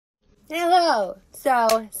Oh,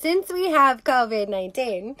 so since we have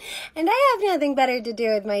COVID-19 and I have nothing better to do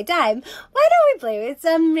with my time, why don't we play with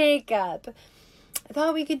some makeup? I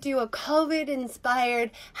thought we could do a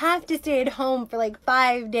COVID-inspired, have to stay at home for like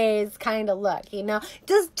 5 days kind of look, you know?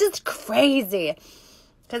 Just crazy.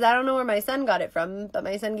 Because I don't know where my son got it from, but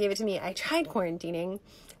my son gave it to me. I tried quarantining,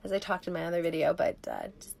 as I talked in my other video, but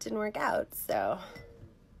it just didn't work out, so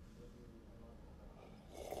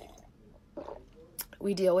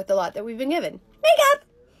we deal with a lot that we've been given. Makeup!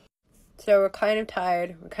 So we're kind of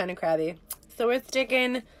tired, we're kind of crabby, so we're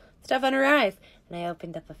sticking stuff on our eyes. And I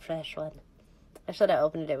opened up a fresh one. I should have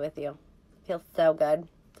opened it with you. It feels so good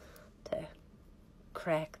to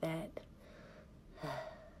crack that.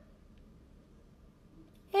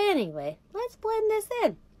 Anyway, let's blend this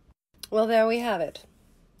in. Well, there we have it.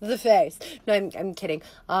 The face. No, I'm kidding.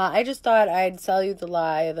 I just thought I'd sell you the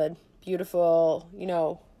lie of a beautiful, you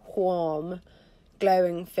know, warm,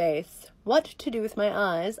 glowing face. What to do with my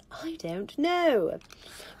eyes, I don't know.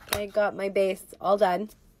 I got my base all done.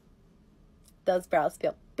 Those brows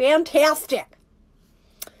feel fantastic.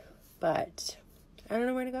 But I don't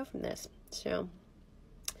know where to go from this. So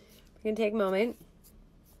we're going to take a moment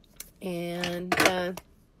and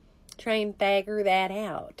try and figure that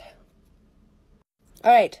out.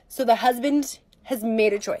 All right, so the husband has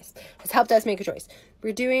made a choice, has helped us make a choice.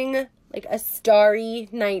 We're doing like a starry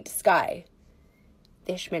night sky.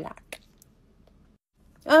 Wish me luck.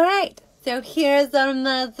 All right, so here's our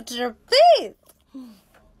masterpiece.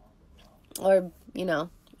 Or, you know,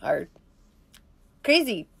 our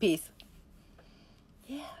crazy piece.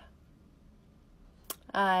 Yeah.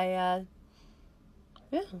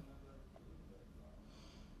 Yeah.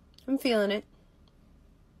 I'm feeling it.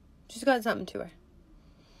 She's got something to her.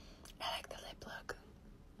 I like the lip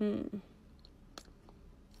look.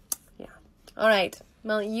 Yeah. All right.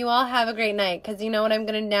 Well, you all have a great night, because you know what I'm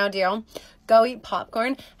going to now do? Go eat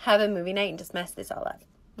popcorn, have a movie night, and just mess this all up.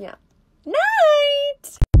 Yeah. Night!